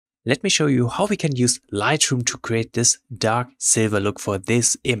Let me show you how we can use Lightroom to create this dark silver look for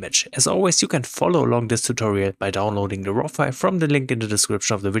this image. As always, you can follow along this tutorial by downloading the raw file from the link in the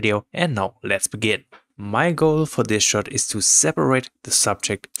description of the video. And now let's begin. My goal for this shot is to separate the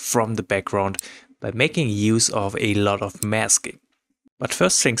subject from the background by making use of a lot of masking. But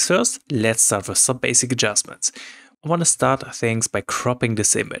first things first, let's start with some basic adjustments. I want to start things by cropping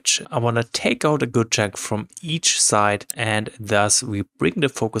this image. I want to take out a good chunk from each side and thus we bring the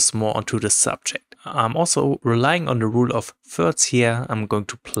focus more onto the subject. I'm also relying on the rule of thirds here. I'm going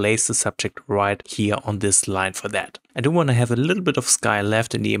to place the subject right here on this line for that. I do want to have a little bit of sky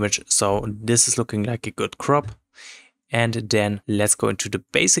left in the image, so this is looking like a good crop. And then let's go into the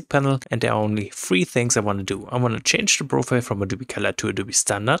basic panel, and there are only three things I want to do. I want to change the profile from Adobe Color to Adobe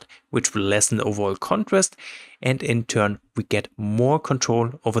Standard, which will lessen the overall contrast, and in turn we get more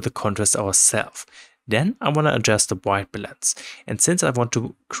control over the contrast ourselves. Then I want to adjust the white balance, and since I want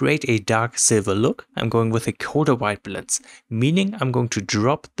to create a dark silver look, I'm going with a colder white balance, meaning I'm going to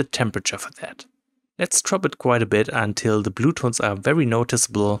drop the temperature for that. Let's drop it quite a bit until the blue tones are very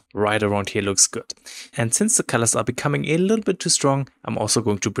noticeable. Right around here looks good. And since the colors are becoming a little bit too strong, I'm also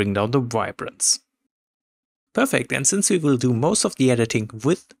going to bring down the vibrance. Perfect, and since we will do most of the editing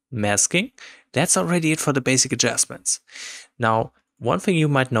with masking, that's already it for the basic adjustments. Now, one thing you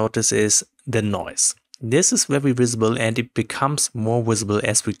might notice is the noise. This is very visible and it becomes more visible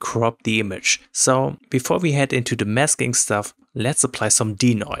as we crop the image. So before we head into the masking stuff, let's apply some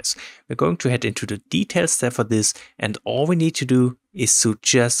denoise. We're going to head into the details tab for this, and all we need to do is to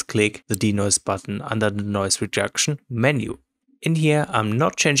just click the denoise button under the noise reduction menu. In here, I'm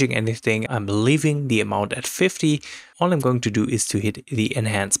not changing anything. I'm leaving the amount at 50. All I'm going to do is to hit the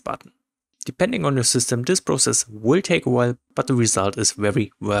enhance button. Depending on your system, this process will take a while, but the result is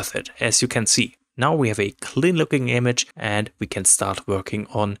very worth it, as you can see. Now we have a clean looking image and we can start working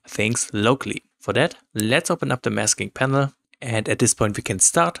on things locally. For that, let's open up the masking panel, and at this point we can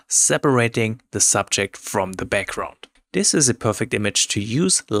start separating the subject from the background. This is a perfect image to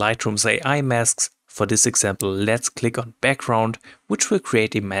use Lightroom's AI masks. For this example, let's click on background, which will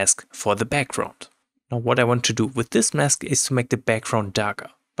create a mask for the background. Now what I want to do with this mask is to make the background darker,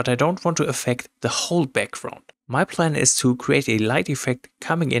 but I don't want to affect the whole background. My plan is to create a light effect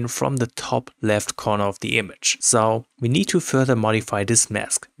coming in from the top left corner of the image. So we need to further modify this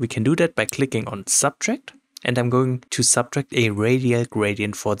mask. We can do that by clicking on subtract, and I'm going to subtract a radial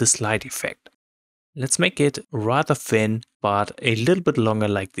gradient for this light effect. Let's make it rather thin, but a little bit longer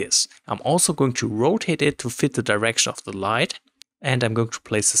like this. I'm also going to rotate it to fit the direction of the light, and I'm going to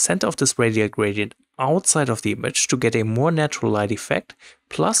place the center of this radial gradient outside of the image to get a more natural light effect.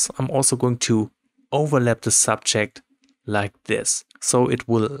 Plus, I'm also going to overlap the subject like this, so it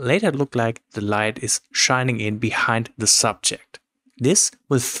will later look like the light is shining in behind the subject. This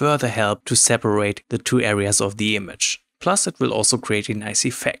will further help to separate the two areas of the image. Plus, it will also create a nice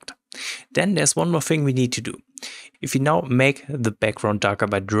effect. Then there's one more thing we need to do. If you now make the background darker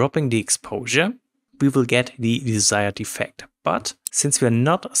by dropping the exposure, we will get the desired effect. But since we are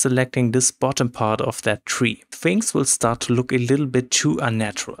not selecting this bottom part of that tree, things will start to look a little bit too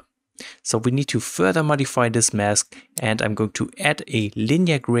unnatural. So we need to further modify this mask, and I'm going to add a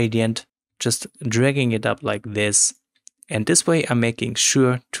linear gradient, just dragging it up like this. And this way I'm making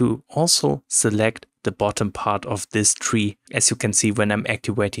sure to also select the bottom part of this tree, as you can see when I'm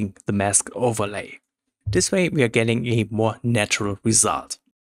activating the mask overlay. This way we are getting a more natural result.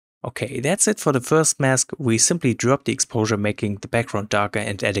 Okay, that's it for the first mask. We simply drop the exposure, making the background darker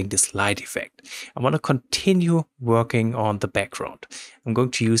and adding this light effect. I want to continue working on the background. I'm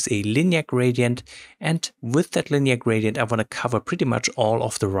going to use a linear gradient, and with that linear gradient I want to cover pretty much all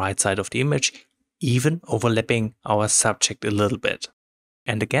of the right side of the image, even overlapping our subject a little bit.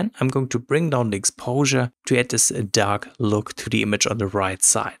 And again, I'm going to bring down the exposure to add this dark look to the image on the right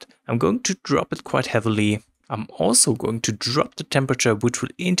side. I'm going to drop it quite heavily. I'm also going to drop the temperature, which will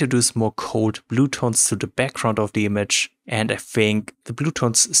introduce more cold blue tones to the background of the image. And I think the blue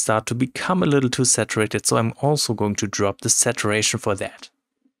tones start to become a little too saturated, so I'm also going to drop the saturation for that.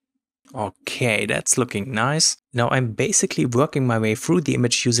 Okay, that's looking nice. Now I'm basically working my way through the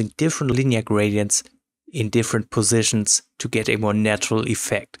image using different linear gradients in different positions to get a more natural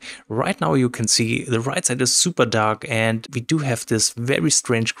effect. Right now you can see the right side is super dark, and we do have this very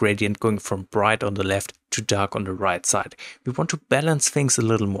strange gradient going from bright on the left to dark on the right side. We want to balance things a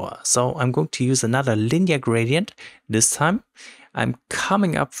little more, so I'm going to use another linear gradient. This time I'm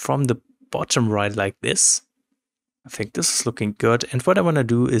coming up from the bottom right like this. I think this is looking good, and what I want to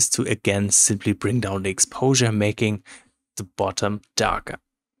do is to again simply bring down the exposure, making the bottom darker.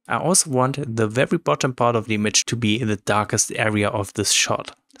 I also want the very bottom part of the image to be in the darkest area of this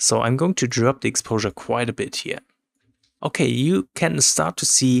shot. So I'm going to drop the exposure quite a bit here. Okay, you can start to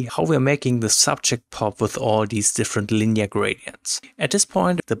see how we're making the subject pop with all these different linear gradients. At this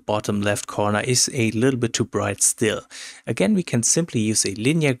point, the bottom left corner is a little bit too bright still. Again, we can simply use a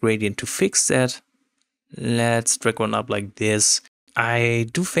linear gradient to fix that. Let's drag one up like this. I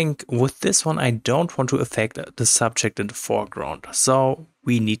do think with this one, I don't want to affect the subject in the foreground. So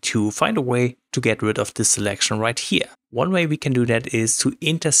we need to find a way to get rid of this selection right here. One way we can do that is to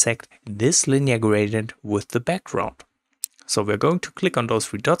intersect this linear gradient with the background. So we're going to click on those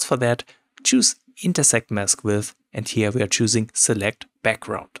three dots for that, choose intersect mask with, and here we are choosing select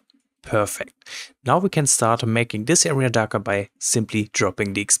background. Perfect. Now we can start making this area darker by simply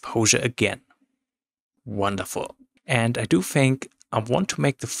dropping the exposure again. Wonderful. And I do think I want to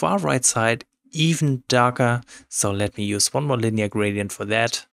make the far right side even darker. So let me use one more linear gradient for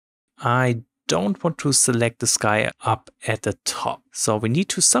that. I don't want to select the sky up at the top. So we need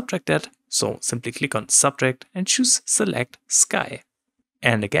to subtract that. So simply click on subtract and choose select sky.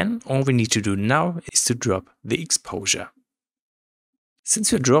 And again, all we need to do now is to drop the exposure.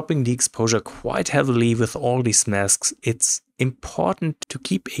 Since we're dropping the exposure quite heavily with all these masks, it's important to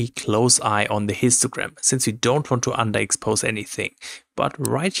keep a close eye on the histogram, since we don't want to underexpose anything. But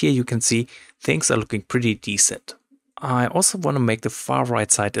right here you can see things are looking pretty decent. I also want to make the far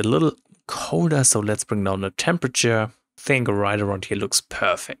right side a little colder, so let's bring down the temperature. I think right around here looks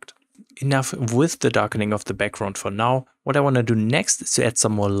perfect. Enough with the darkening of the background for now. What I want to do next is to add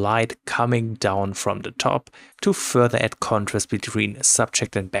some more light coming down from the top to further add contrast between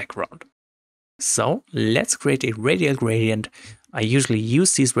subject and background. So let's create a radial gradient. I usually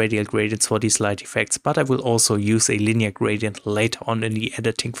use these radial gradients for these light effects, but I will also use a linear gradient later on in the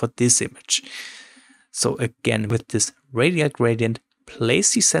editing for this image. So again, with this radial gradient,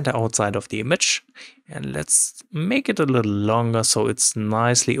 place the center outside of the image and let's make it a little longer so it's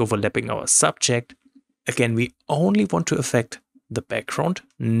nicely overlapping our subject. Again, we only want to affect the background,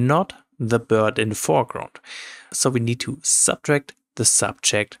 not the bird in the foreground. So we need to subtract the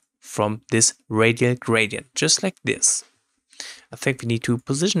subject from this radial gradient, just like this. I think we need to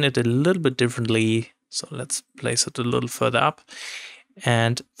position it a little bit differently. So let's place it a little further up.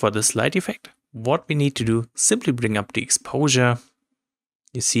 And for this light effect, what we need to do, simply bring up the exposure.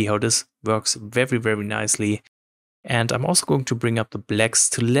 You see how this works very, very nicely. And I'm also going to bring up the blacks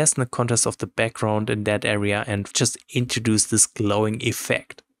to lessen the contrast of the background in that area and just introduce this glowing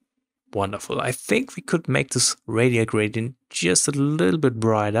effect. Wonderful. I think we could make this radial gradient just a little bit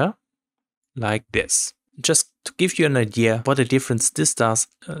brighter, like this. Just to give you an idea what a difference this does,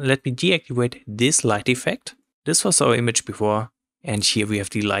 let me deactivate this light effect. This was our image before. And here we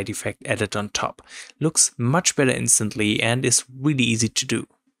have the light effect added on top. Looks much better instantly and is really easy to do.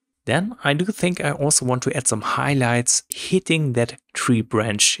 Then I do think I also want to add some highlights hitting that tree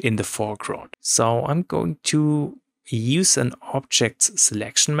branch in the foreground. So I'm going to use an objects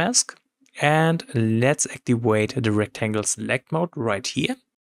selection mask and let's activate the rectangle select mode right here.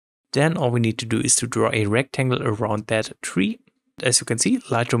 Then all we need to do is to draw a rectangle around that tree. As you can see,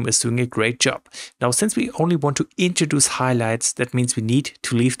 Lightroom is doing a great job. Now, since we only want to introduce highlights, that means we need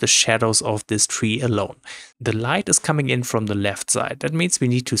to leave the shadows of this tree alone. The light is coming in from the left side. That means we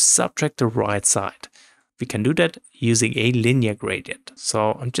need to subtract the right side. We can do that using a linear gradient.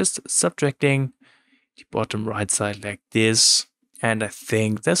 So I'm just subtracting the bottom right side like this. And I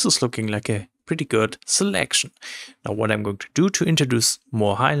think this is looking like a pretty good selection. Now, what I'm going to do to introduce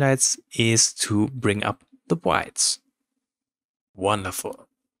more highlights is to bring up the whites. Wonderful.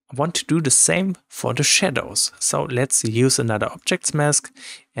 I want to do the same for the shadows. So let's use another objects mask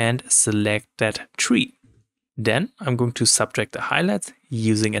and select that tree. Then I'm going to subtract the highlights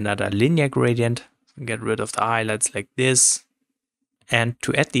using another linear gradient. Get rid of the highlights like this. And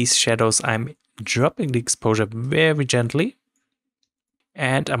to add these shadows, I'm dropping the exposure very gently.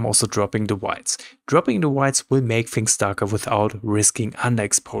 And I'm also dropping the whites. Dropping the whites will make things darker without risking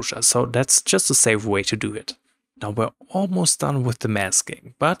underexposure. So that's just a safe way to do it. Now we're almost done with the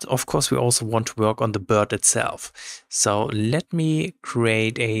masking, but of course we also want to work on the bird itself. So let me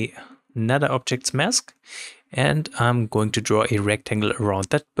create another objects mask and I'm going to draw a rectangle around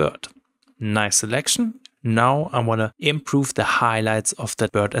that bird. Nice selection. Now I want to improve the highlights of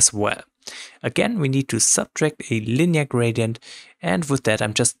that bird as well. Again, we need to subtract a linear gradient and with that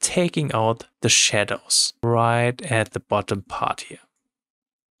I'm just taking out the shadows right at the bottom part here.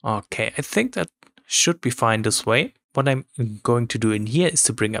 Okay, I think that should be fine this way. What I'm going to do in here is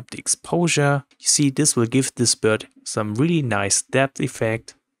to bring up the exposure. You see, this will give this bird some really nice depth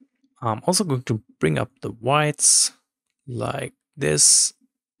effect. I'm also going to bring up the whites like this.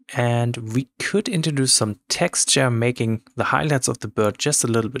 And we could introduce some texture, making the highlights of the bird just a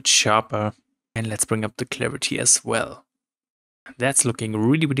little bit sharper. And let's bring up the clarity as well. That's looking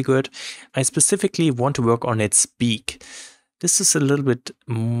really, really good. I specifically want to work on its beak. This is a little bit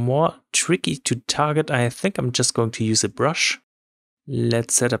more tricky to target. I think I'm just going to use a brush.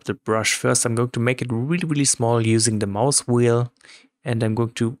 Let's set up the brush first. I'm going to make it really, really small using the mouse wheel. And I'm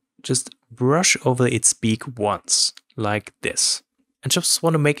going to just brush over its beak once, like this. I just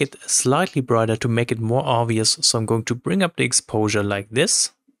want to make it slightly brighter to make it more obvious. So I'm going to bring up the exposure like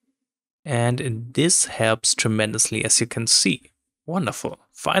this. And this helps tremendously, as you can see. Wonderful.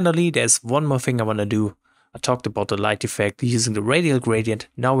 Finally, there's one more thing I want to do. I talked about the light effect using the radial gradient.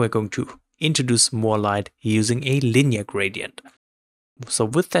 Now we're going to introduce more light using a linear gradient. So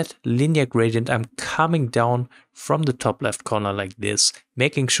with that linear gradient, I'm coming down from the top left corner like this,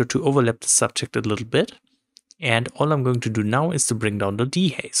 making sure to overlap the subject a little bit. And all I'm going to do now is to bring down the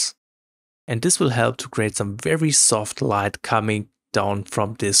dehaze. And this will help to create some very soft light coming down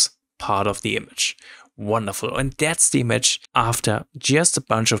from this part of the image. Wonderful. And that's the image after just a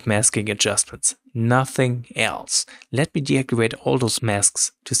bunch of masking adjustments. Nothing else. Let me deactivate all those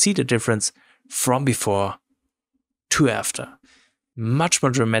masks to see the difference from before to after. Much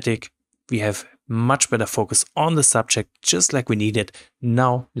more dramatic. We have much better focus on the subject, just like we needed.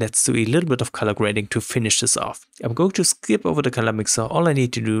 Now let's do a little bit of color grading to finish this off. I'm going to skip over the color mixer. All I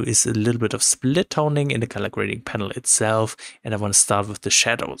need to do is a little bit of split toning in the color grading panel itself. And I want to start with the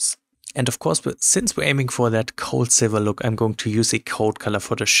shadows. And of course, since we're aiming for that cold silver look, I'm going to use a cold color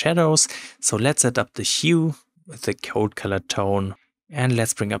for the shadows. So let's set up the hue with the cold color tone. And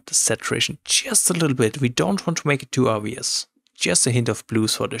let's bring up the saturation just a little bit. We don't want to make it too obvious. Just a hint of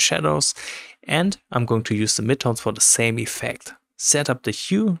blues for the shadows. And I'm going to use the midtones for the same effect. Set up the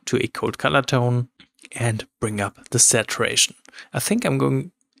hue to a cold color tone and bring up the saturation. I think I'm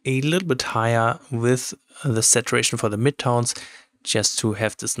going a little bit higher with the saturation for the midtones, just to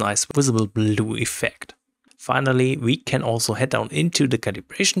have this nice visible blue effect. Finally, we can also head down into the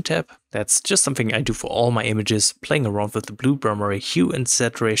calibration tab. That's just something I do for all my images, playing around with the blue primary hue and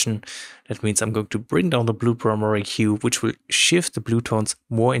saturation. That means I'm going to bring down the blue primary hue, which will shift the blue tones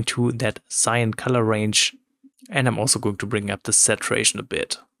more into that cyan color range. And I'm also going to bring up the saturation a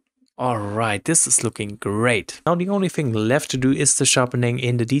bit. Alright, this is looking great. Now the only thing left to do is the sharpening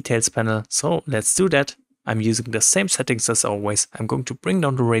in the details panel. So let's do that. I'm using the same settings as always. I'm going to bring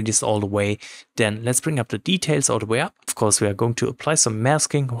down the radius all the way. Then let's bring up the details all the way up. Of course, we are going to apply some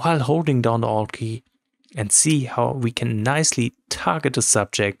masking while holding down the Alt key and see how we can nicely target the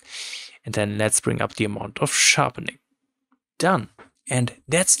subject. And then let's bring up the amount of sharpening. Done. And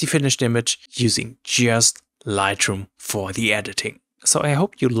that's the finished image using just Lightroom for the editing. So I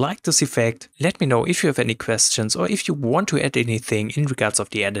hope you liked this effect. Let me know if you have any questions or if you want to add anything in regards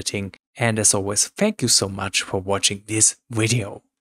of the editing. And as always, thank you so much for watching this video.